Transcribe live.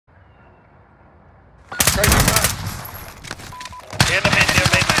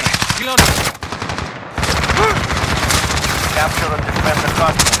Reloading. Capture and defend the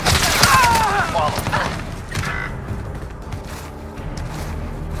continent. Follow.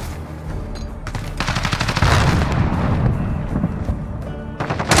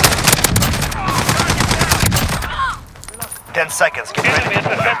 10 seconds. Get ready. Enemy at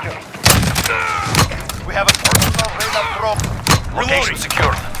the center. We have a personal radar drone. Location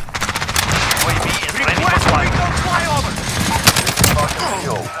secured. UAV is ready for flight. flyover.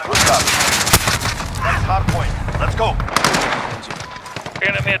 Good copy. That's hard point. Let's go.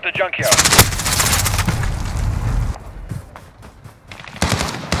 Enemy at the junkyard.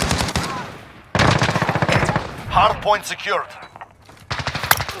 Hard point secured.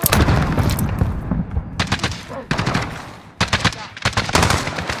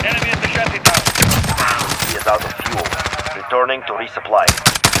 Enemy at the shanty town. He is out of fuel. Returning to resupply.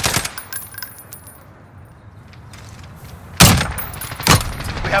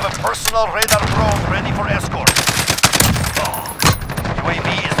 We have a personal radar drone ready for escort. UAV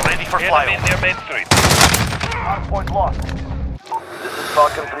is ready for Enemy flyover. near Main Street. Hard point lost. This is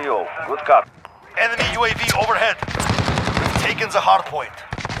Falcon 3-0. Good copy. Enemy UAV overhead. We've taken the hard point.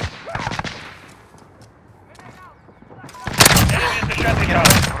 Enemy at the shanty town.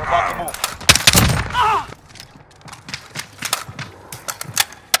 We're about to move.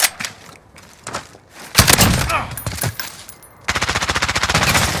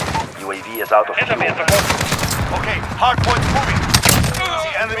 UAV is out of Enemy at fuel. the boat. Okay, hard point moving.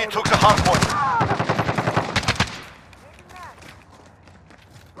 The enemy took the hard point.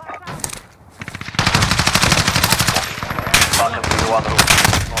 Falcon 3-0 en route.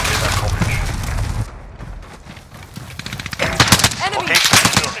 Radar coverage. Enemy. Location At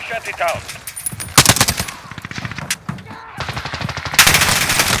secured. the shanty town.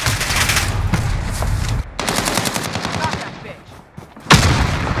 Got that bitch.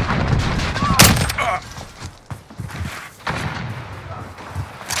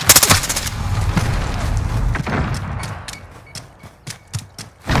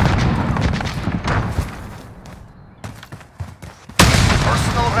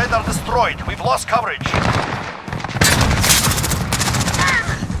 Personal radar destroyed. We've lost coverage. 10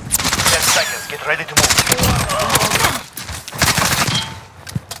 seconds. Get ready to move.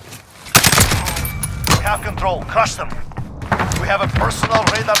 We have control. Crush them. We have a personal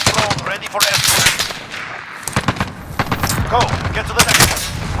radar drone ready for escort. Go. Get to the next one.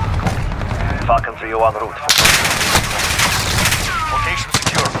 Falcon 3-0 en route. Location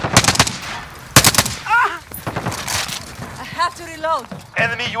secured. I have to reload.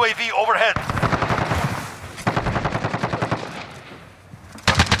 Enemy UAV overhead.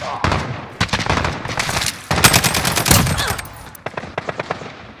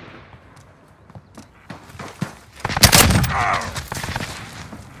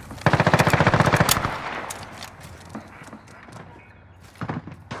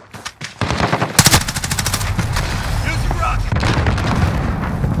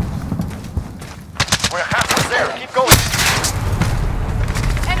 We're halfway there. Keep going.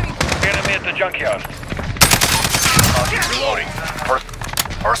 Enemy. Enemy at the junkyard. Reloading.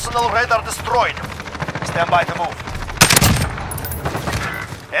 Personal radar destroyed. Stand by to move.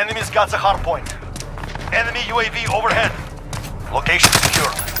 Enemy's got the hard point. Enemy UAV overhead. Location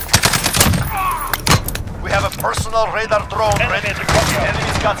secured. We have a personal radar drone Enemy ready. at the courtyard.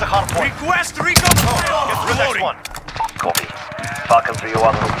 Enemy's got the hard point. Request recon. Get to the next one. Copy. Falcon 3-0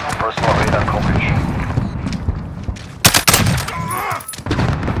 en route. Personal radar coverage.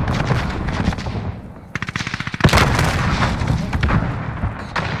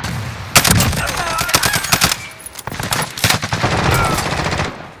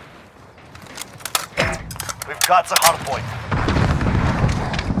 We've got the hard point.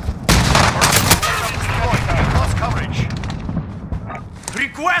 Lost coverage.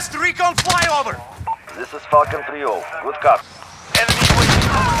 Request recon flyover. This is Falcon 3-0. Good copy. Enemy UAV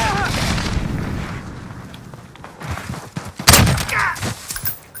overhead.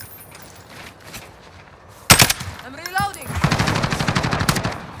 I'm reloading.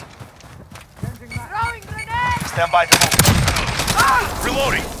 Throwing grenade. Stand by to move.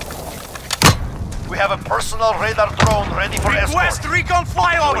 Reloading. We have a personal radar drone ready for escort. recon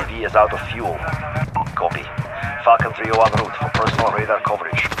flyover. UAV is out of fuel. Copy. Falcon 3-0 en route for personal radar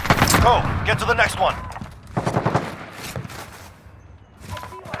coverage. Go. Get to the next one.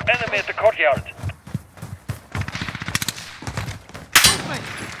 Enemy at the courtyard.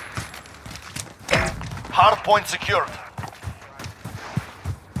 Hard point secured.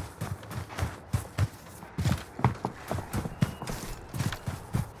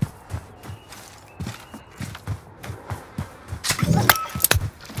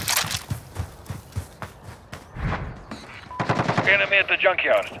 Enemy at the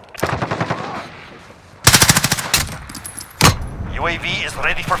junkyard. UAV is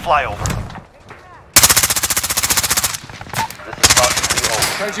ready for flyover. This is Falcon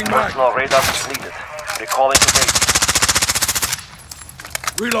 3-0. Changing mag. Personal radar completed. Recalling to base.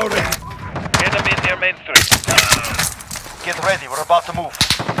 Reloading. Enemy near Main Street. Get ready, we're about to move.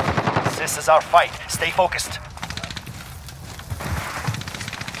 This is our fight. Stay focused.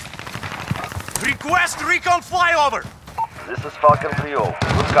 Request recon flyover! This is Falcon 3-0.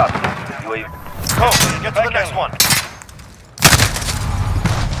 Good copy. UAV. Go! Get to the next one.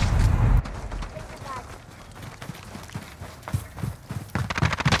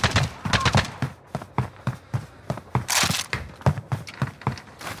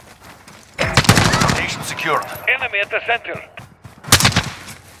 Station secured. Enemy at the center.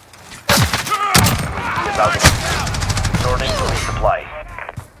 Is out. Returning to resupply.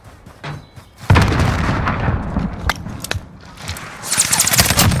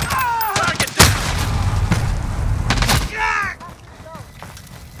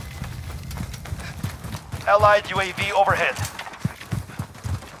 Allied UAV overhead.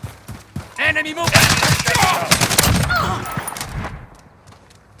 Enemy move!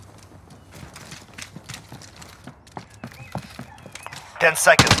 10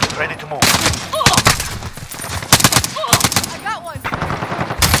 seconds. Get ready to move. I got one!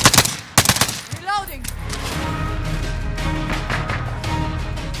 Reloading!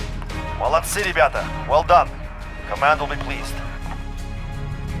 Молодцы, ребята. Well done. Command will be pleased.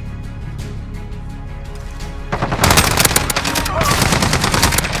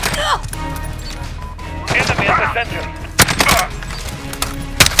 Enemy at the center.